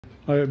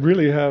I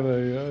really have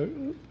a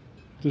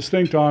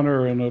distinct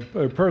honor and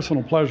a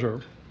personal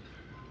pleasure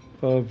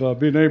of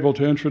being able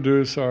to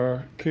introduce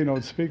our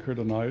keynote speaker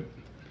tonight,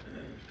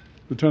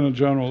 Lieutenant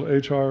General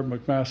H.R.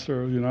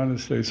 McMaster of the United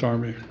States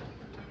Army.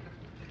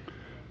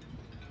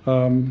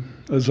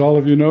 As all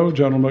of you know,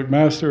 General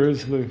McMaster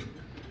is the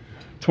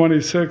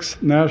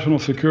 26th National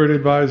Security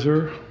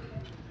Advisor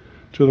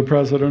to the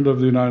President of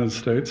the United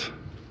States.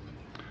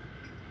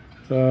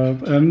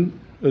 And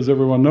as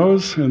everyone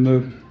knows, in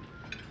the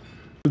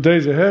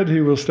days ahead,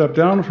 he will step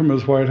down from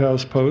his White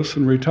House post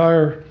and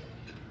retire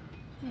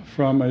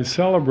from a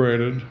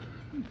celebrated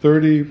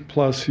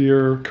 30-plus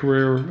year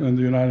career in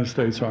the United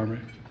States Army.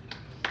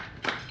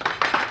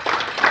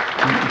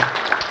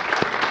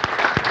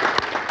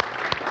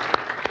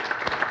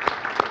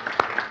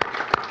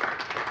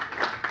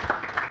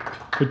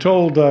 I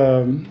told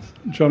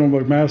General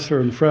McMaster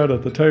and Fred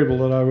at the table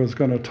that I was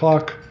going to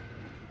talk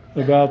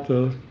about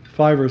the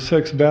 5 or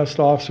 6 best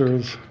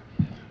officers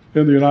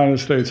in the United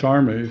States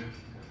Army,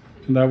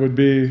 and that would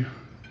be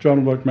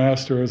General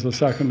McMaster as a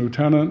second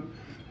lieutenant,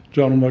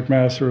 General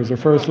McMaster as a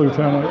first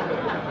lieutenant,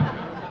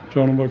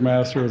 General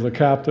McMaster as a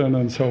captain,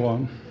 and so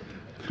on.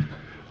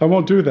 I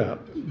won't do that,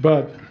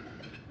 but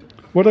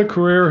what a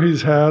career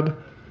he's had,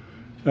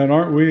 and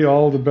aren't we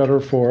all the better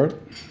for it?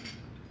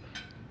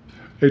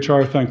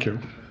 HR, thank you.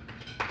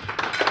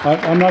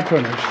 I'm not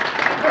finished.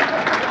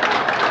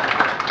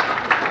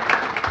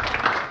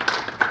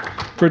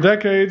 For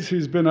decades,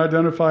 he's been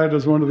identified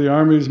as one of the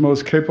Army's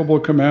most capable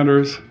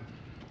commanders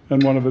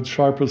and one of its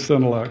sharpest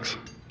intellects.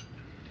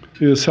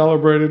 He is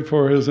celebrated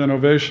for his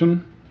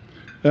innovation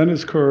and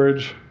his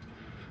courage,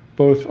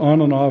 both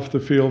on and off the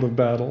field of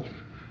battle.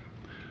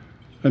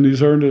 And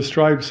he's earned his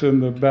stripes in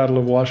the Battle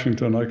of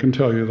Washington, I can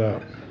tell you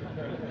that.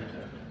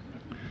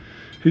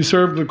 He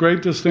served with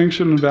great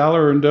distinction and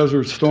valor in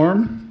Desert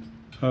Storm,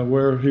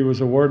 where he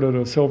was awarded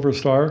a Silver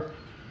Star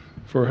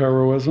for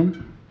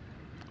heroism,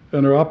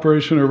 and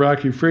Operation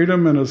Iraqi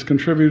Freedom, and has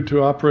contributed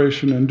to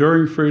Operation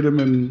Enduring Freedom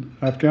in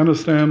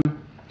Afghanistan,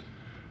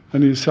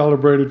 and he's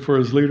celebrated for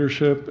his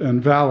leadership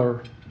and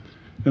valor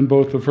in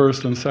both the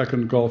First and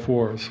Second Gulf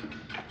Wars.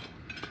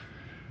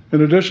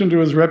 In addition to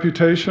his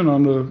reputation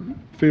on the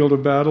field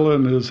of battle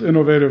and his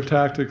innovative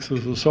tactics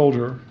as a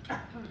soldier,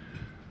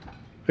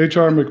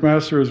 H.R.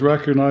 McMaster is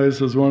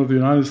recognized as one of the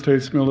United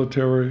States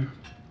military's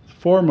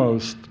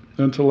foremost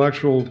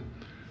intellectual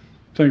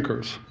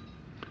thinkers.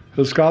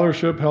 His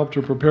scholarship helped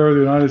to prepare the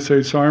United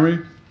States Army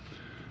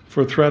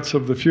for threats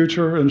of the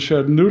future and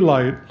shed new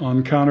light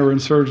on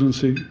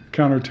counterinsurgency,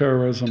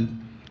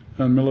 counterterrorism,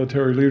 and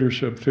military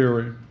leadership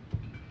theory.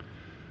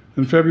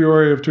 In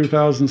February of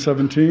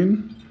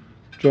 2017,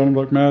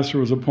 General McMaster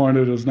was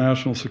appointed as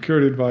National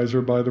Security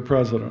Advisor by the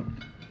President.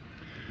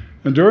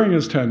 And during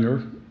his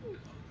tenure,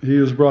 he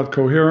has brought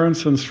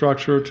coherence and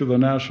structure to the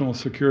National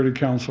Security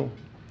Council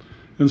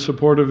in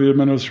support of the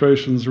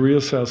administration's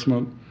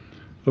reassessment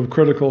of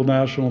critical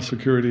national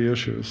security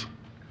issues.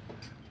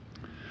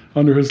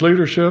 Under his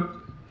leadership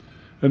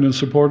and in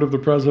support of the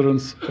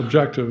President's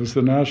objectives,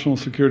 the National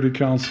Security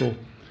Council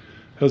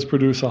has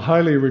produced a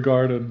highly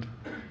regarded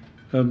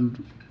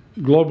and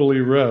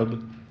globally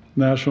read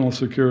national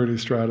security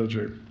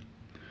strategy.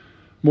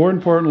 More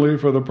importantly,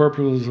 for the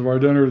purposes of our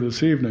dinner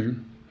this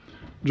evening,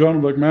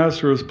 General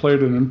McMaster has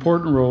played an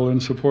important role in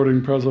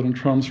supporting President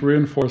Trump's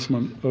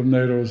reinforcement of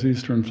NATO's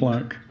eastern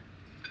flank.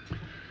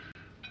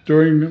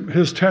 During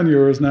his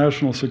tenure as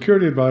National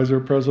Security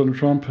Advisor, President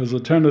Trump has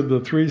attended the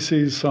 3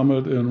 Seas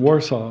Summit in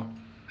Warsaw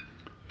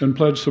and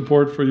pledged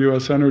support for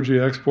U.S. energy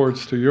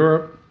exports to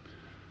Europe,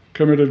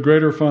 committed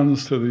greater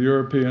funds to the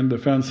European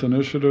Deterrence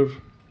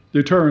Initiative,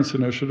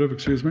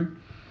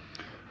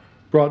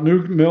 brought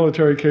new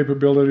military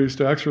capabilities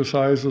to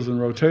exercises and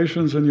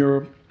rotations in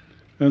Europe,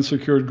 and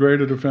secured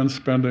greater defense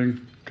spending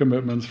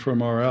commitments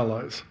from our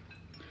allies.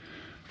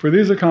 For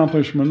these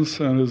accomplishments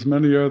and his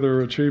many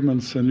other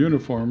achievements in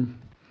uniform,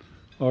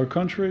 our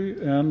country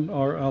and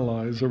our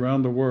allies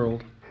around the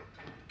world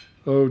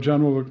owe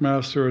General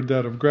McMaster a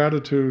debt of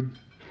gratitude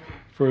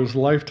for his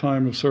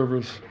lifetime of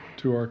service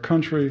to our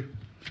country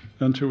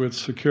and to its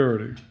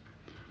security.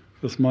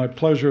 It's my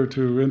pleasure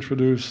to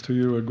introduce to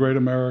you a great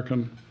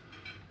American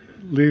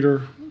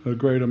leader, a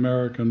great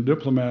American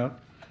diplomat,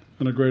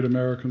 and a great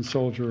American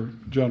soldier,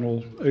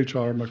 General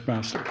H.R.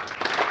 McMaster.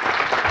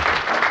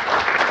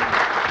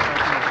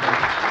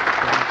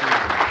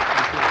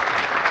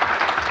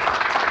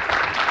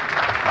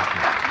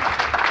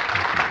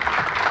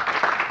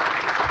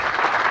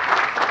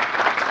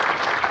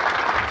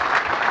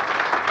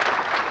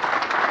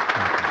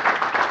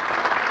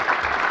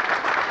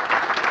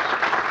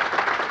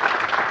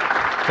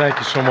 Thank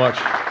you so much.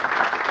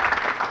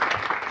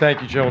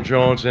 Thank you, General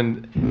Jones.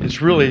 And it's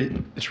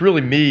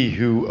really me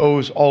who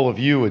owes all of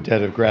you a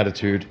debt of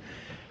gratitude.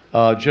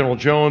 General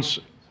Jones,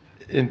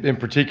 in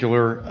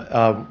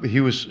particular, he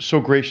was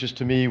so gracious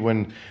to me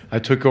when I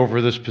took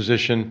over this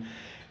position.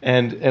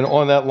 And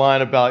on that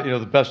line about,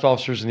 the best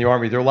officers in the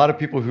Army, there are a lot of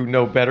people who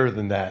know better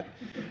than that,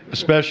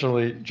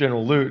 especially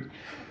General Lute.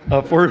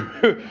 for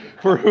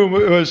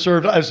whom I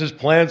served as his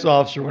plans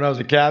officer when I was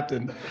a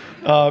captain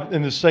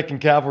in the 2nd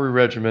Cavalry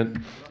Regiment,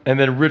 and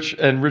then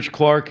Rich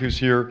Clark, who's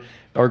here,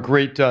 our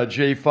great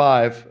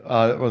J5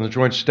 on the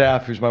Joint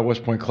Staff, who's my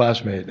West Point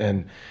classmate,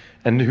 and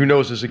who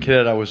knows, as a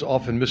kid, I was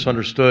often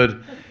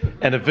misunderstood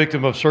and a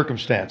victim of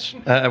circumstance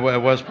at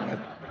West Point.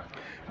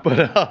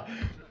 But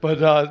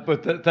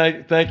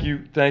thank you,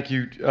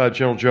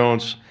 General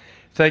Jones.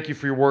 Thank you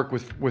for your work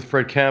with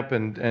Fred Kemp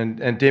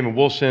and Damon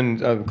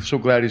Wilson. I'm so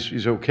glad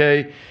he's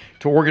okay,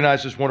 to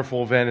organize this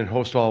wonderful event and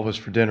host all of us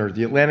for dinner.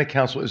 The Atlantic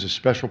Council is a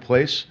special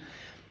place,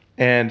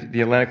 and the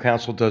Atlantic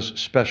Council does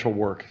special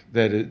work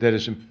that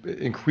is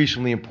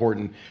increasingly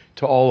important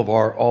to all of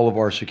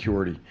our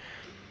security.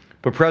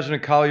 But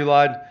President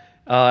Kaljulaid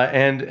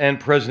and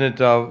President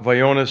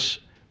Vējonis,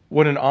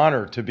 what an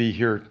honor to be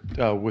here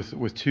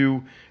with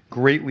two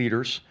great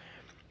leaders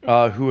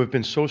who have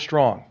been so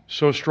strong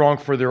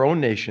for their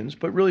own nations,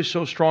 but really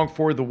so strong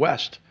for the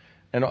West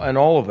and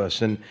all of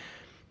us. And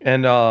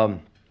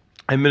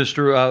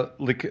Minister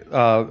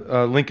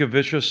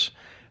Linkevicius,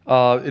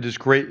 it is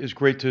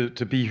great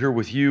to be here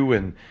with you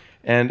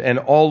and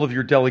all of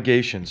your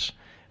delegations.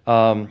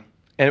 And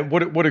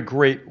what a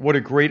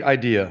great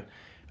idea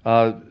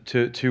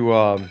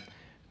to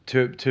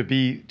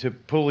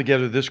pull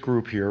together this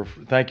group here.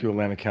 Thank you,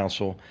 Atlantic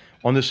Council,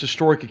 on this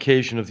historic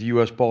occasion of the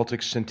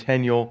US-Baltic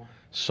Centennial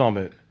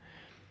Summit.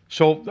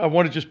 So I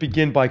want to just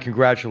begin by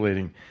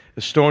congratulating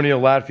Estonia,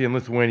 Latvia, and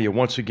Lithuania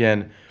once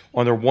again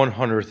on their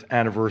 100th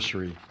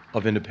anniversary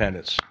of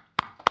independence.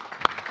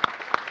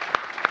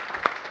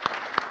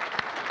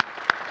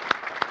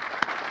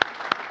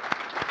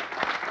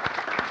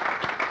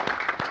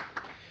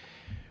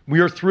 We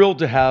are thrilled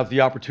to have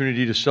the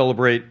opportunity to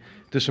celebrate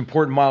this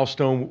important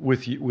milestone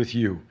with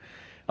you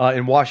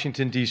in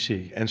Washington,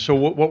 D.C. And so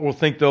what we'll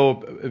think,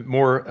 though,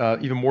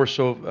 even more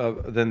so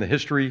than the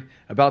history,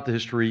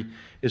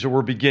 is that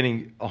we're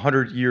beginning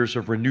 100 years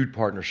of renewed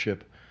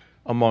partnership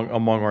among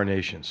our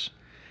nations.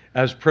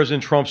 As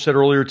President Trump said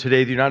earlier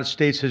today, the United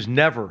States has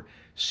never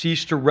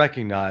ceased to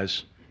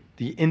recognize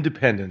the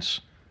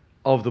independence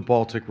of the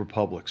Baltic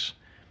republics.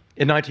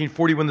 In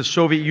 1940, when the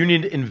Soviet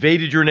Union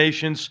invaded your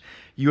nations,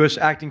 U.S.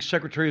 Acting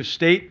Secretary of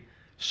State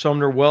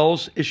Sumner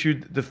Welles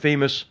issued the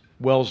famous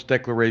Welles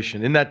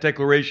Declaration. In that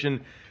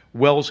declaration,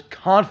 Welles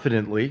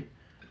confidently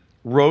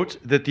wrote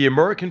that the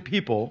American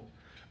people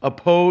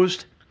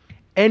opposed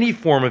any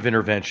form of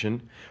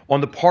intervention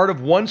on the part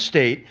of one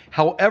state,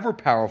 however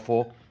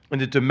powerful, in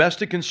the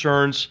domestic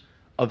concerns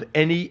of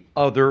any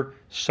other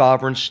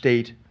sovereign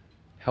state,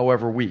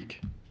 however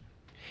weak.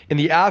 In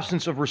the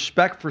absence of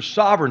respect for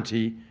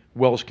sovereignty,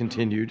 Welles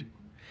continued,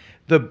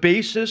 the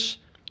basis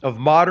of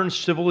modern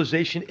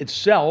civilization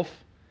itself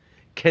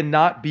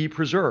cannot be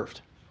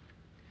preserved.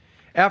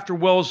 After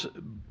Welles'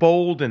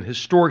 bold and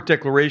historic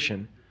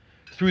declaration,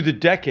 through the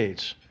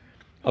decades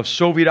of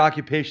Soviet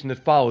occupation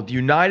that followed, the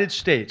United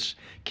States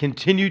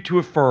continued to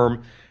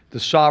affirm the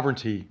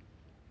sovereignty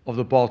of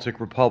the Baltic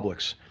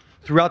republics.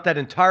 Throughout that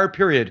entire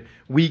period,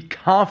 we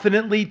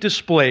confidently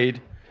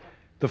displayed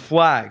the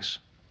flags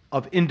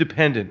of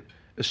independent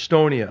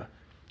Estonia,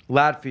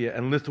 Latvia,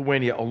 and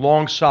Lithuania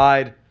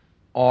alongside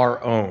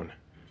our own.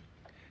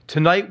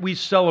 Tonight, we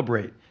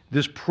celebrate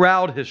this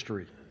proud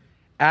history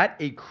at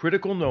a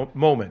critical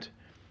moment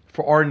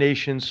for our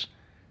nations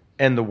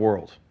and the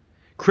world.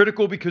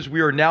 Critical because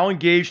we are now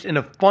engaged in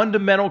a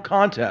fundamental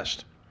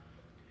contest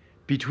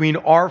between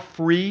our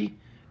free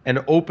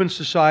and open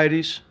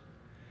societies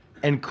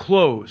and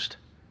closed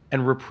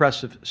and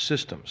repressive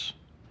systems.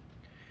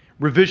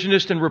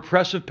 Revisionist and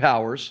repressive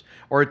powers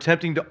are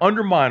attempting to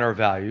undermine our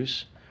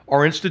values,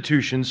 our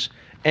institutions,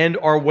 and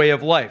our way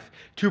of life.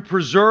 To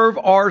preserve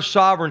our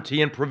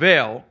sovereignty and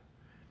prevail,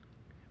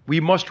 we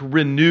must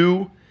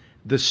renew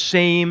the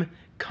same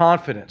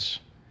confidence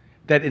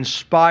that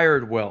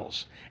inspired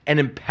Welles and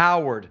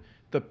empowered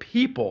the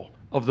people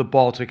of the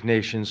Baltic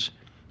nations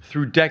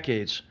through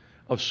decades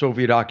of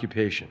Soviet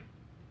occupation.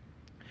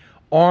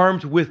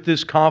 Armed with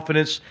this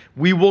confidence,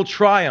 we will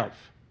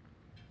triumph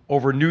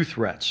over new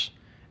threats,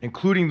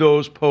 including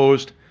those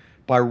posed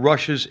by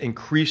Russia's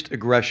increased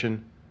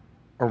aggression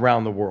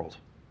around the world.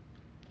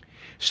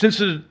 Since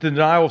the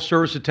denial of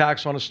service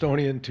attacks on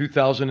Estonia in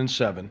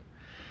 2007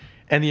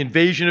 and the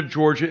invasion of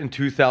Georgia in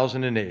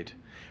 2008,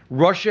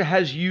 Russia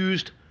has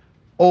used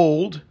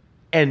old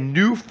and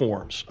new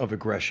forms of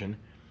aggression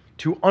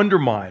to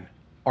undermine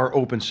our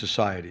open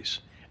societies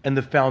and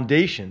the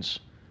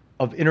foundations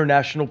of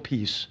international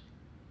peace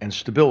and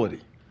stability.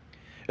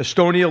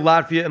 Estonia,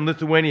 Latvia, and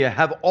Lithuania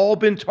have all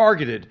been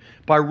targeted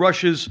by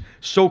Russia's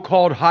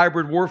so-called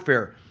hybrid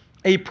warfare,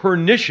 a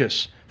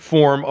pernicious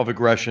form of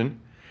aggression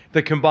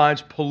that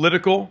combines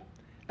political,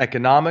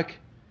 economic,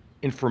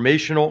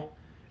 informational,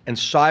 and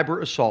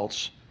cyber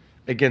assaults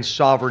against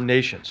sovereign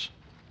nations.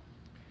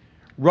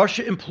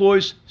 Russia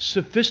employs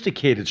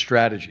sophisticated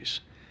strategies,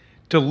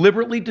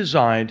 deliberately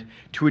designed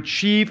to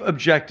achieve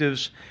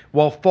objectives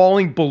while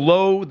falling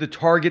below the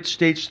target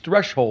state's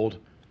threshold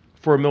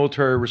for a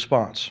military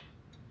response.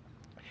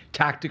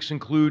 Tactics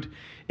include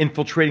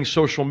infiltrating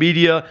social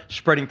media,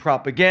 spreading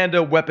propaganda,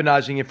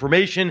 weaponizing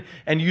information,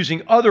 and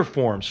using other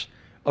forms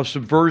of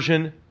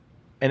subversion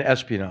and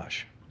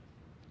espionage.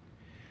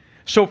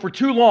 So for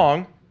too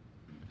long,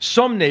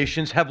 some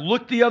nations have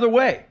looked the other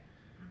way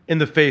in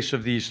the face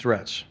of these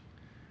threats.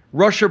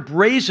 Russia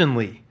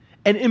brazenly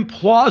and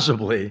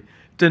implausibly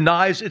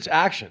denies its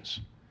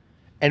actions,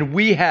 and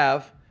we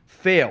have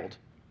failed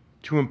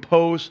to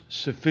impose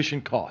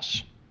sufficient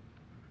costs.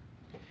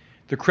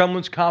 The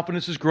Kremlin's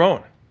confidence has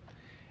grown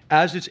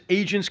as its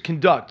agents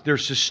conduct their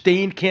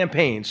sustained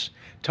campaigns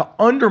to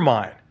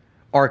undermine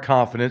our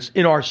confidence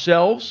in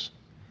ourselves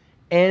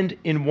and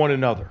in one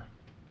another.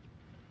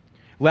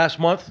 Last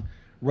month,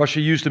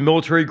 Russia used a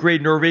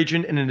military-grade nerve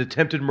agent in an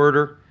attempted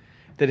murder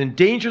that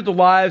endangered the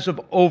lives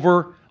of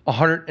over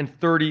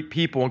 130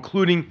 people,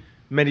 including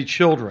many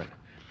children.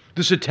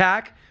 This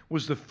attack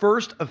was the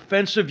first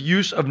offensive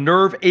use of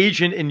nerve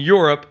agent in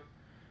Europe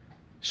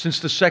since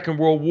the Second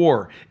World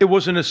War. It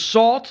was an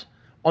assault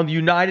on the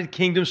United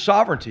Kingdom's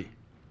sovereignty.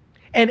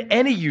 And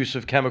any use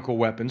of chemical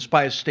weapons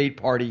by a state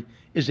party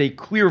is a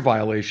clear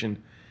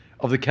violation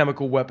of the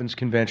Chemical Weapons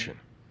Convention.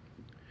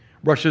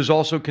 Russia has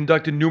also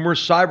conducted numerous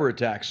cyber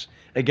attacks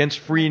against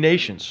free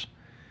nations.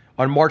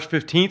 On March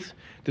 15th,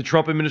 the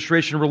Trump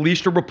administration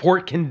released a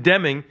report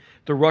condemning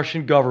the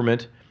Russian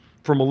government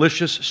for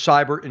malicious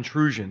cyber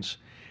intrusions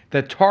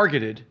that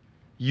targeted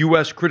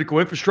U.S. critical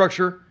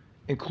infrastructure,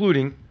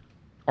 including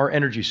our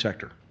energy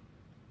sector.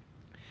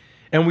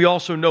 And we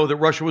also know that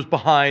Russia was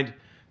behind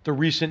the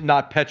recent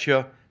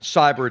NotPetya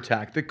cyber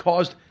attack that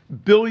caused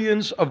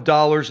billions of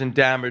dollars in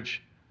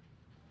damage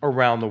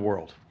around the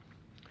world.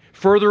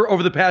 Further,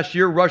 over the past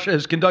year, Russia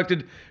has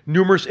conducted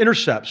numerous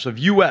intercepts of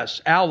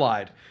U.S.,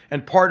 allied,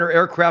 and partner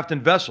aircraft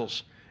and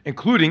vessels,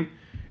 including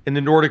in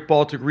the Nordic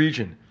Baltic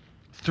region,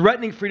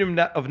 threatening freedom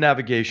of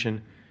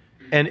navigation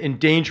and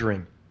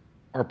endangering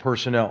our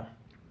personnel.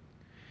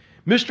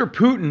 Mr.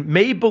 Putin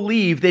may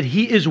believe that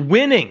he is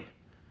winning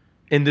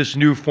in this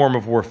new form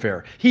of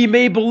warfare. He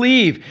may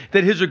believe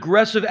that his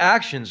aggressive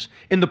actions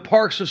in the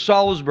parks of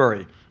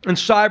Salisbury, in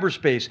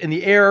cyberspace, in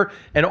the air,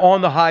 and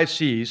on the high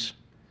seas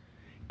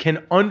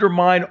can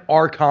undermine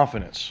our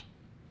confidence,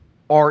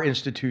 our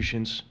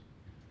institutions,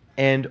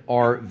 and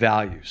our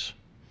values.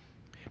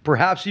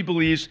 Perhaps he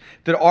believes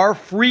that our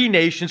free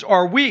nations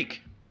are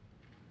weak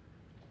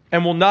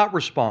and will not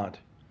respond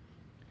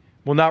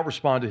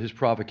to his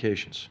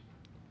provocations.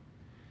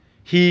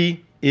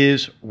 He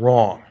is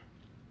wrong.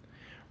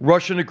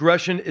 Russian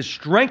aggression is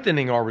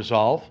strengthening our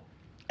resolve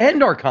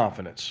and our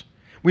confidence.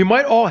 We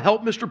might all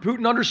help Mr.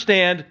 Putin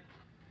understand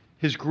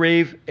his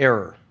grave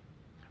error.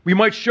 We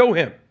might show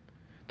him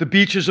the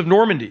beaches of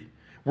Normandy,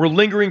 where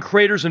lingering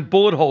craters and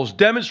bullet holes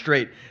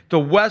demonstrate the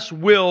West's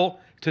will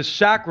to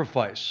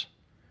sacrifice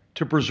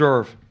to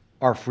preserve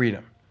our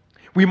freedom.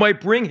 We might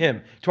bring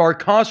him to our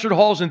concert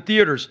halls and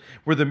theaters,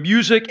 where the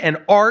music and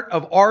art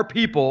of our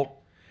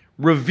people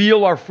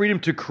reveal our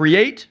freedom to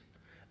create,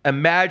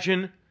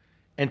 imagine,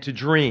 and to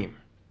dream.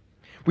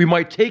 We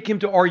might take him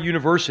to our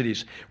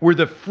universities, where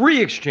the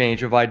free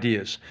exchange of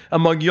ideas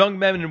among young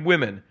men and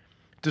women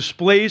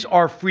displays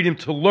our freedom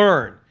to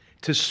learn,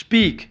 to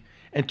speak,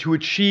 and to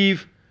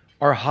achieve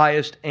our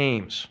highest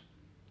aims.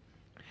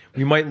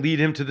 We might lead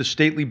him to the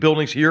stately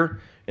buildings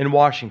here in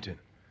Washington,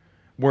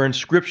 where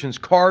inscriptions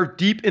carved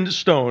deep into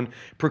stone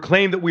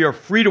proclaim that we are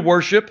free to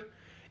worship,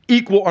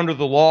 equal under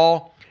the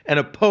law, and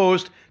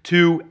opposed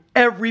to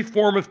every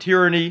form of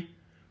tyranny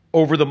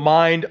over the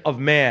mind of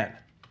man.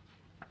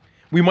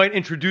 We might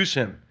introduce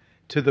him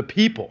to the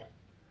people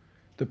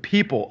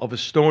of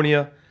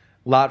Estonia,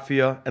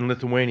 Latvia, and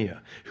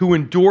Lithuania, who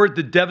endured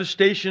the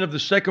devastation of the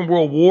Second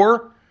World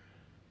War,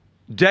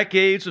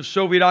 decades of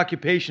Soviet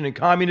occupation and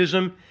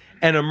communism,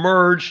 and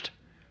emerged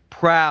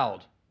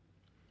proud,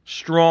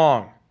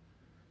 strong,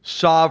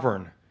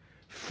 sovereign,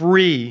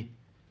 free,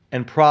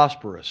 and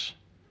prosperous.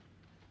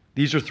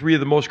 These are three of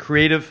the most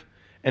creative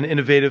and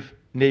innovative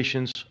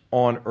nations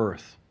on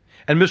earth.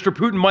 And Mr.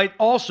 Putin might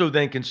also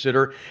then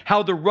consider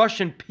how the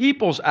Russian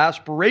people's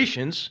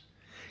aspirations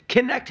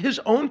connect his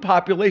own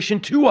population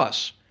to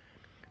us,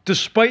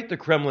 despite the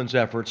Kremlin's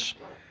efforts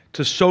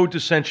to sow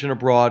dissension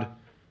abroad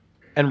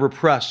and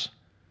repress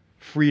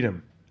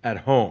freedom at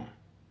home.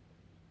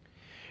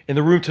 In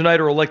the room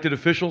tonight are elected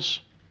officials,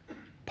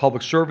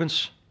 public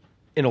servants,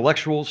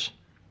 intellectuals,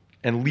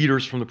 and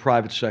leaders from the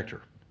private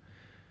sector.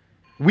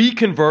 We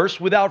converse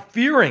without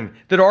fearing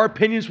that our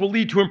opinions will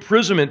lead to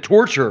imprisonment,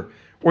 torture,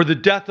 or the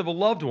death of a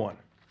loved one.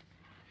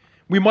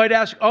 We might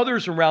ask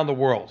others around the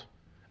world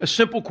a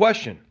simple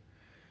question.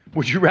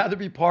 Would you rather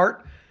be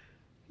part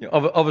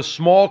of a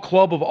small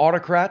club of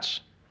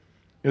autocrats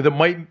that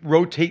might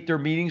rotate their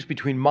meetings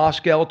between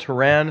Moscow,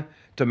 Tehran,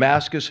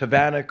 Damascus,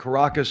 Havana,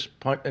 Caracas,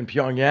 and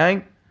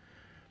Pyongyang?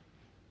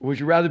 Or would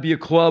you rather be a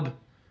club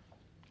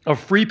of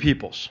free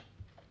peoples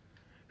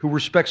who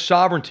respect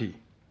sovereignty,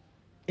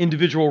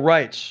 individual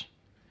rights,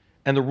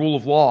 and the rule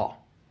of law?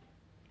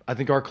 I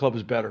think our club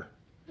is better.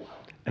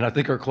 And I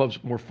think our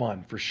club's more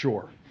fun, for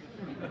sure,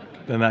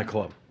 than that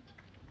club.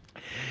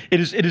 It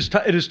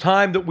is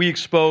time that we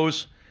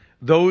expose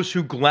those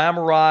who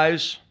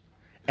glamorize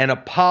and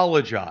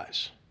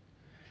apologize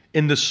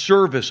in the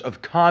service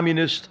of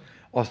communist,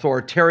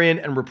 authoritarian,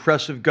 and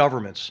repressive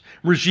governments,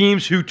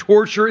 regimes who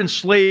torture,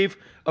 enslave,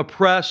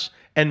 oppress,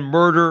 and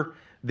murder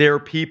their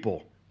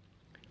people.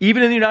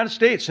 Even in the United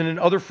States and in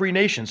other free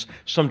nations,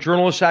 some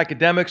journalists,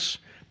 academics,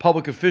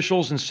 public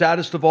officials, and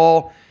saddest of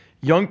all,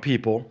 young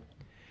people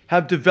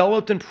have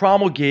developed and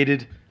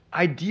promulgated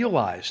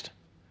idealized,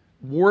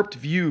 warped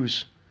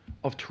views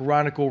of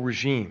tyrannical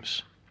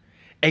regimes.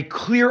 A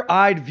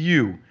clear-eyed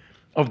view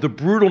of the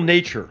brutal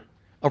nature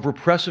of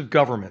repressive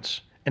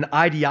governments and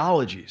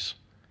ideologies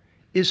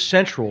is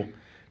central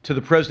to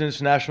the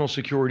president's national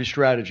security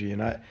strategy.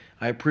 And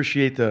I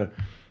appreciate the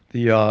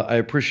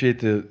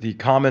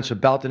comments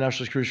about the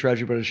national security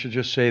strategy, but I should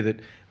just say that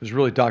it was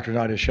really Dr.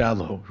 Nadia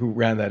Shadlow who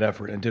ran that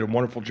effort and did a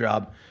wonderful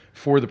job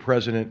for the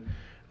president,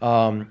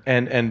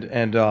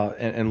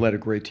 and led a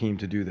great team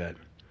to do that.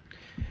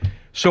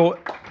 So,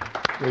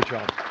 great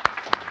job.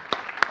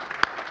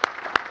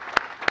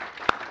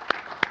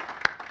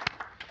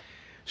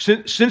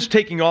 Since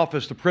taking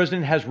office, the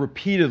president has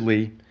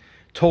repeatedly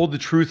told the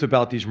truth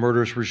about these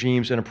murderous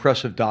regimes and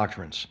oppressive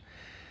doctrines.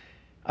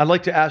 I'd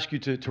like to ask you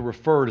to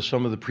refer to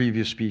some of the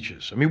previous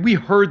speeches. I mean, we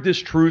heard this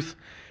truth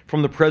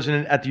from the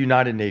president at the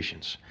United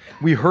Nations.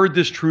 We heard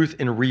this truth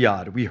in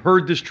Riyadh. We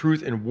heard this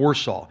truth in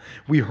Warsaw.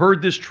 We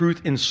heard this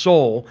truth in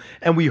Seoul.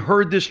 And we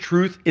heard this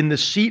truth in the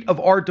seat of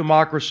our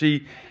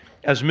democracy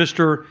as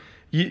Mr.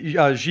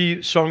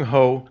 Ji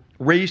Sung-ho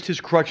raised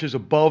his crutches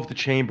above the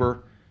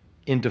chamber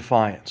in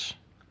defiance.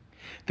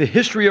 The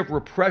history of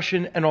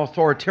repression and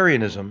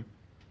authoritarianism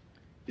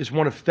is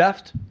one of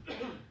theft,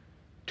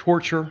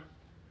 torture,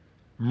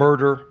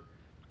 murder,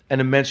 and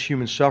immense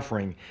human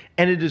suffering.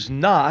 And it is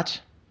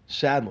not,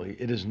 sadly,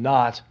 it is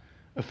not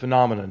a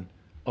phenomenon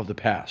of the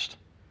past.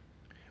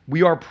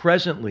 We are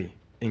presently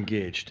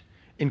engaged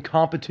in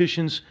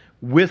competitions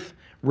with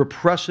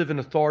repressive and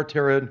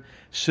authoritarian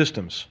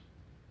systems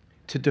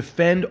to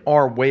defend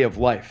our way of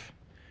life,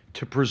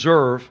 to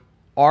preserve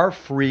our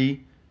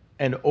free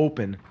and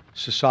open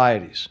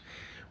societies.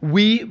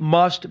 We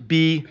must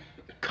be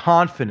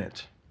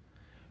confident.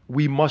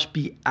 We must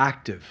be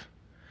active.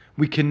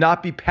 We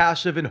cannot be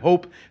passive and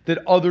hope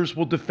that others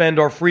will defend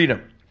our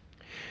freedom.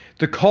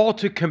 The call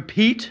to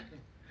compete,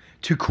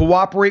 to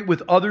cooperate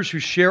with others who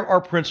share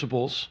our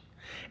principles,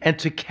 and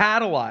to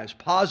catalyze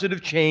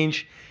positive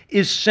change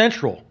is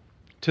central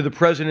to the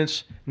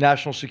president's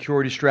national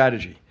security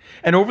strategy.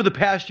 And over the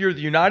past year,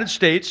 the United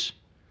States,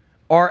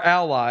 our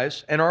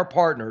allies, and our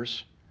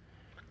partners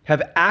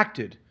have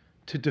acted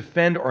to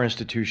defend our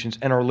institutions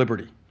and our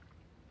liberty.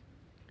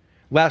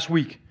 Last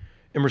week,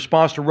 in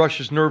response to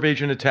Russia's nerve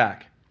agent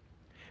attack,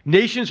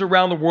 nations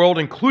around the world,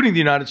 including the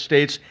United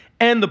States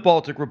and the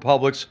Baltic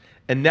republics,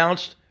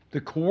 announced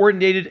the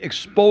coordinated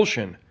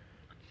expulsion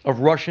of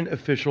Russian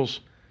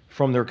officials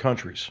from their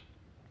countries.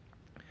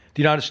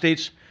 The United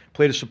States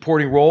played a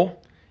supporting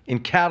role in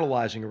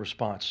catalyzing a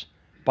response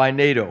by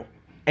NATO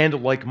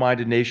and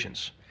like-minded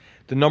nations.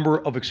 The number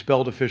of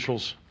expelled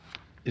officials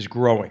is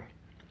growing.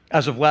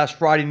 As of last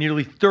Friday,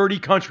 nearly 30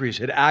 countries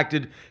had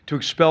acted to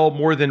expel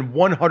more than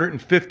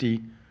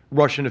 150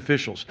 Russian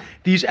officials.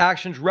 These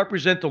actions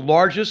represent the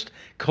largest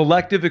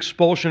collective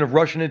expulsion of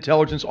Russian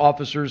intelligence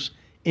officers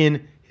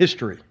in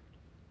history.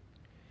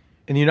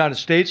 In the United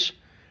States,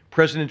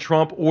 President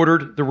Trump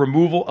ordered the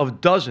removal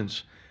of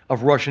dozens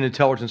of Russian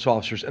intelligence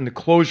officers and the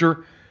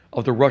closure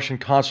of the Russian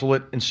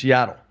consulate in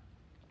Seattle.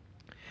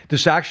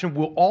 This action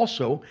will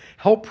also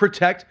help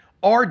protect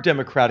our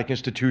democratic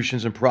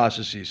institutions and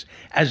processes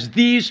as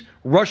these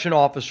Russian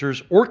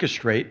officers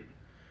orchestrate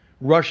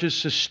Russia's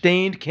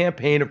sustained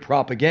campaign of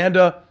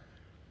propaganda,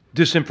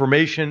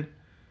 disinformation,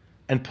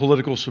 and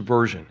political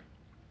subversion.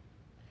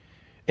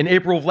 In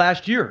April of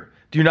last year,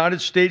 the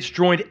United States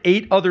joined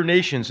 8 other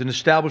nations in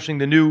establishing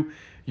the new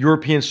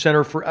European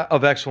Center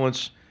of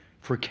Excellence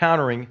for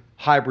countering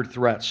hybrid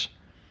threats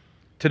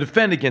to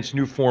defend against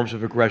new forms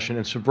of aggression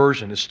and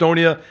subversion.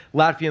 Estonia,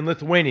 Latvia, and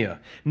Lithuania,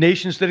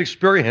 nations that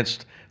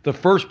experienced the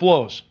first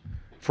blows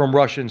from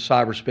Russia in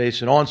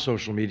cyberspace and on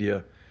social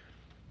media,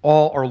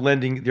 all are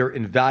lending their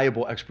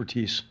invaluable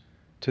expertise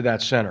to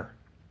that center.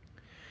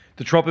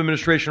 The Trump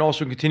administration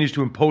also continues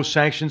to impose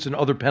sanctions and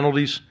other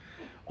penalties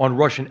on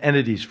Russian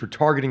entities for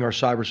targeting our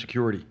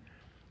cybersecurity,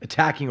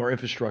 attacking our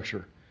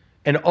infrastructure,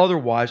 and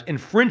otherwise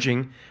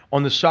infringing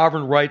on the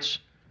sovereign rights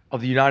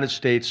of the United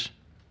States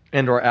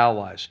and our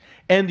allies.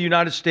 And the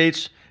United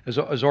States, as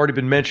already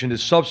been mentioned,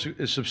 is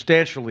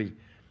substantially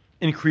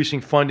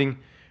increasing funding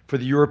for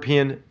the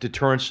European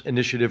Deterrence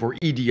Initiative, or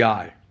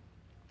EDI,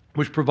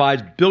 which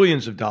provides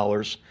billions of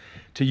dollars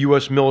to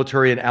U.S.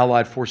 military and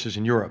allied forces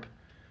in Europe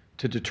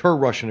to deter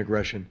Russian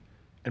aggression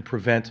and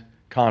prevent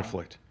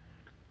conflict.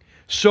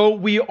 So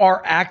we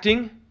are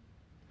acting,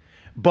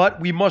 but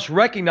we must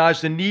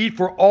recognize the need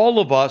for all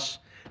of us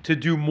to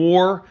do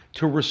more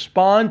to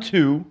respond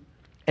to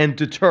and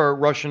deter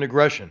Russian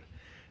aggression,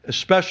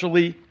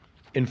 especially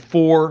in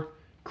 4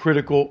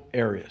 critical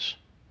areas.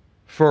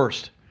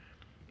 First,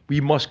 we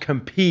must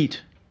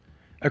compete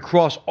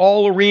across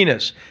all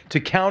arenas to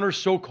counter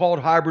so-called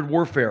hybrid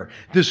warfare,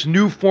 this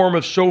new form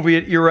of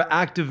Soviet-era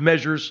active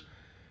measures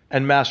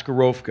and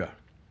maskirovka.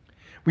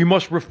 We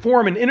must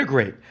reform and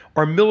integrate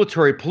our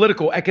military,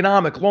 political,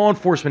 economic, law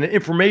enforcement, and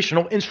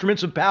informational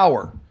instruments of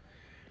power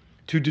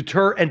to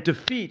deter and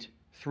defeat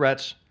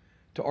threats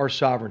to our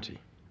sovereignty.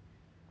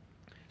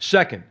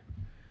 Second,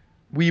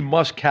 we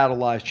must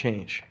catalyze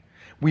change.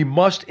 We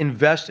must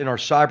invest in our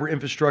cyber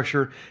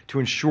infrastructure to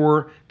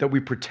ensure that we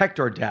protect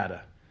our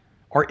data,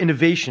 our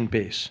innovation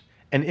base,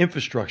 and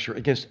infrastructure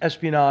against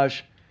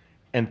espionage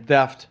and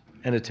theft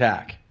and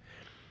attack.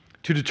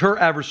 To deter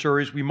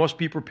adversaries, we must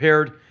be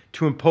prepared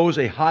to impose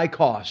a high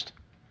cost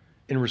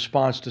in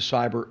response to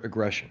cyber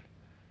aggression.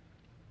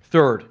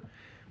 Third,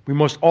 we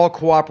must all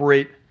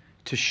cooperate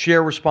to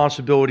share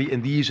responsibility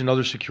in these and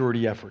other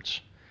security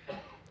efforts.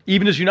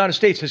 Even as the United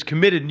States has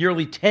committed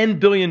nearly $10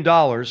 billion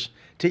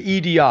to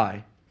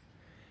EDI,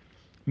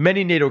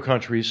 many NATO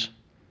countries,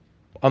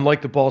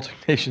 unlike the Baltic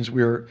nations who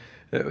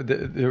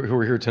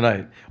are here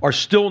tonight, are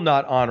still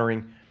not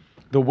honoring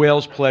the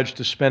Wales pledge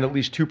to spend at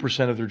least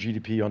 2% of their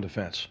GDP on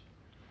defense.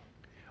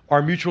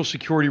 Our mutual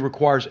security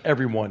requires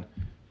everyone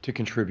to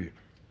contribute.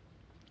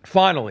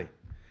 Finally,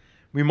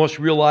 we must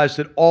realize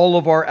that all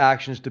of our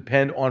actions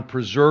depend on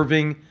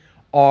preserving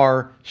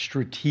our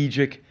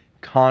strategic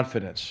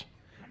confidence,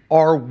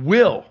 our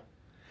will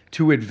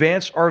to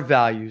advance our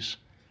values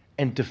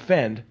and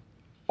defend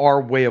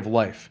our way of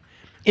life.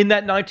 In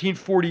that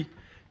 1940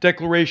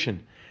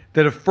 declaration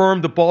that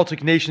affirmed the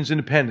Baltic nations'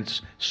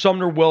 independence,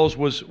 Sumner Welles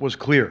was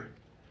clear.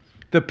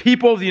 The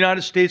people of the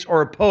United States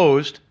are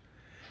opposed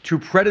to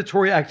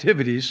predatory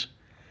activities,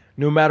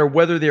 no matter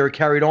whether they are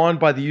carried on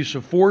by the use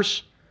of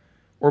force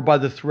or by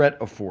the threat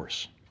of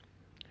force.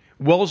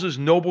 Welles's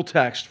noble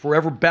text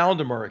forever bound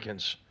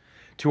Americans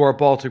to our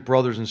Baltic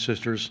brothers and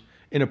sisters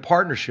in a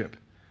partnership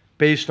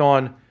based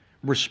on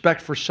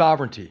respect for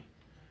sovereignty,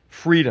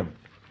 freedom,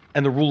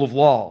 and the rule of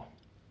law.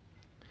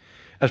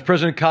 As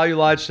President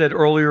Kaljulaid said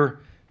earlier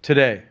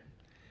today,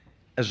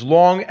 as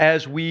long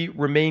as we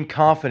remain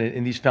confident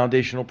in these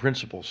foundational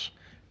principles,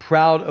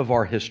 proud of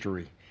our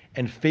history,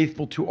 and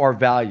faithful to our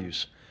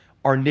values,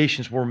 our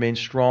nations will remain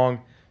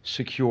strong,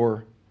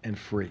 secure, and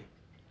free.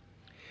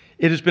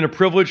 It has been a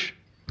privilege,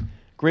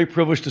 great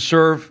privilege to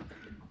serve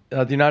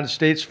the United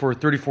States for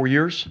 34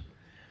 years.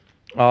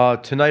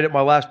 Tonight at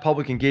my last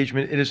public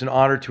engagement, it is an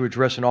honor to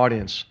address an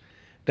audience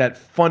that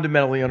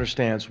fundamentally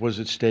understands what is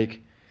at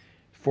stake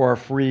for our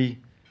free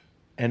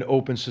and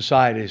open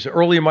societies.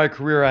 Early in my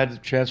career, I had a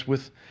chance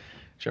with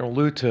General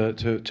Lute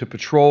to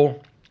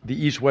patrol the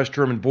East-West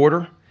German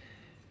border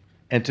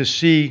and to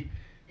see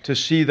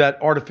that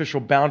artificial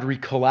boundary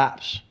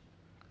collapse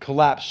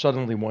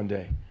suddenly one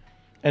day,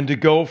 and to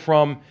go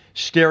from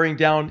staring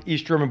down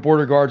East German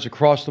border guards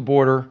across the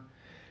border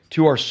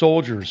to our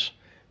soldiers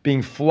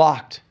being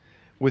flocked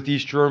with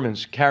East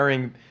Germans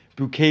carrying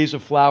bouquets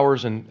of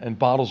flowers and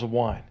bottles of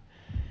wine.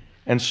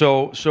 And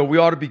so we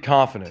ought to be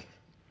confident.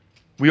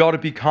 We ought to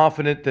be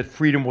confident that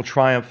freedom will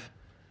triumph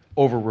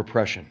over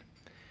repression.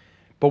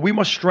 But we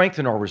must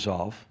strengthen our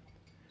resolve,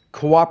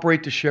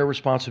 cooperate to share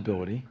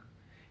responsibility,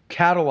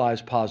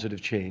 catalyze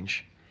positive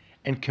change,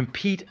 and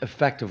compete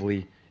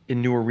effectively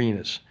in new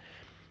arenas.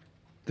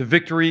 The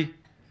victory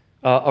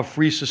of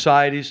free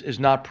societies is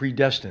not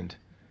predestined,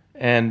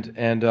 and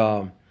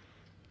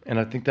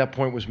I think that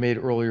point was made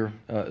earlier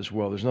as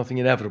well. There's nothing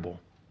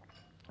inevitable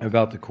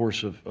about the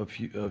course of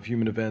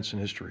human events in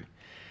history.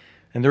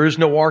 And there is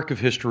no arc of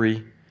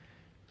history,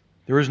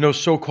 there is no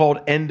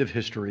so-called end of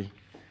history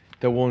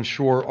that will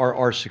ensure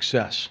our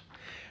success.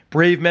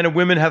 Brave men and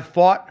women have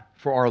fought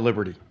for our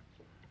liberty.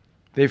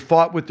 They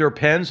fought with their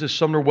pens, as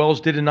Sumner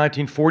Welles did in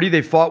 1940.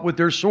 They fought with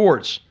their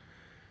swords,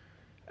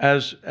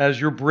 as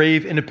your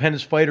brave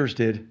independence fighters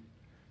did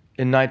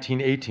in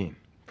 1918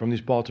 from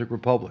these Baltic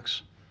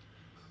republics.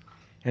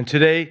 And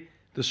today,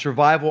 the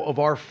survival of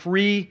our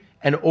free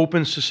and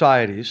open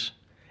societies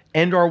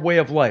and our way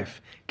of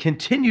life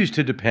continues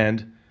to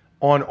depend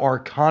on our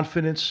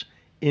confidence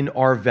in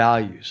our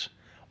values,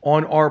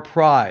 on our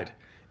pride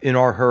in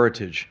our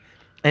heritage,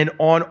 and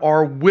on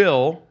our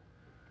will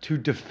to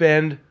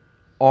defend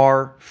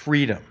our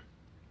freedom.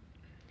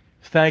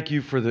 Thank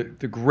you for the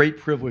great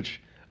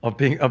privilege of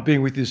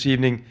being with you this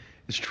evening.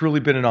 It's truly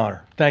been an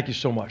honor. Thank you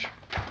so much.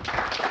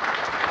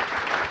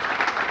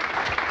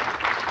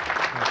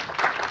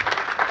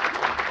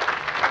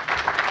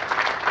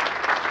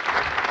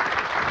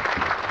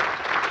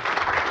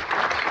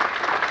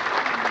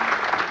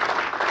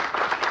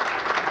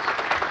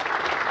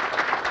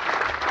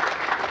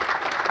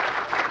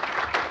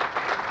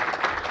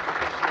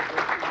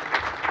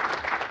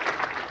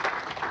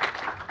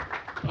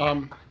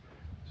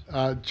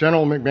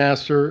 General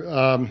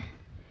McMaster,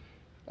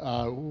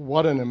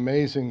 what an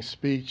amazing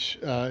speech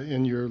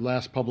in your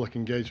last public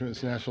engagement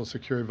as National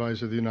Security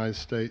Advisor of the United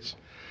States.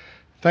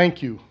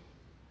 Thank you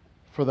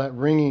for that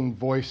ringing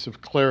voice of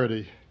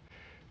clarity.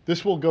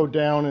 This will go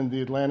down in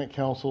the Atlantic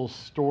Council's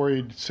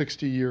storied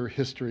 60-year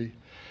history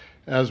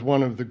as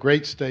one of the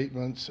great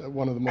statements,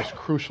 one of the most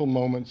crucial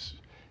moments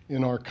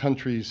in our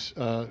country's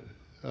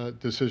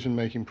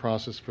decision-making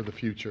process for the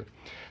future.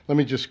 Let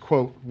me just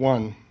quote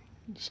one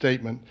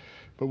statement,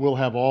 but we'll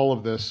have all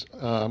of this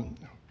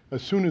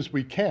as soon as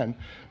we can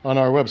on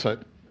our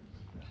website.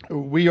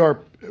 We are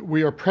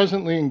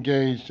presently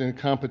engaged in a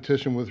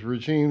competition with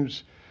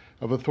regimes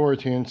of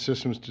authoritarian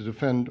systems to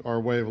defend our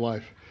way of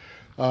life.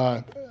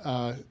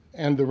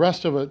 And the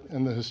rest of it,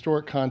 and the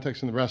historic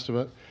context and the rest of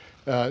it,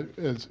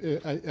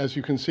 as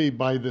you can see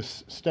by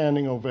this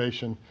standing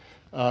ovation,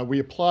 we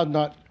applaud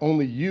not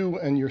only you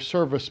and your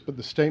service, but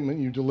the statement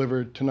you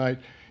delivered tonight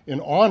in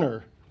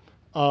honor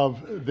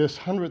of this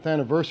 100th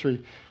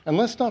anniversary. And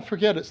let's not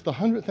forget, it's the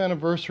 100th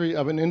anniversary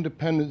of an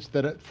independence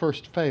that at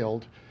first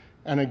failed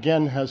and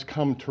again has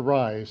come to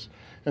rise.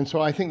 And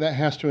so I think that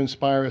has to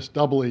inspire us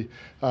doubly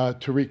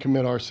to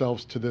recommit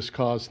ourselves to this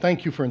cause.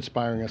 Thank you for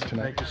inspiring us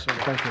tonight. Thank you so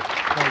much. Thank you.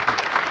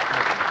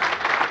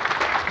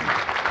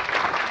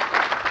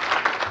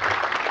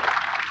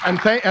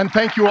 Thank you. And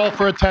thank you all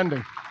for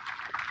attending.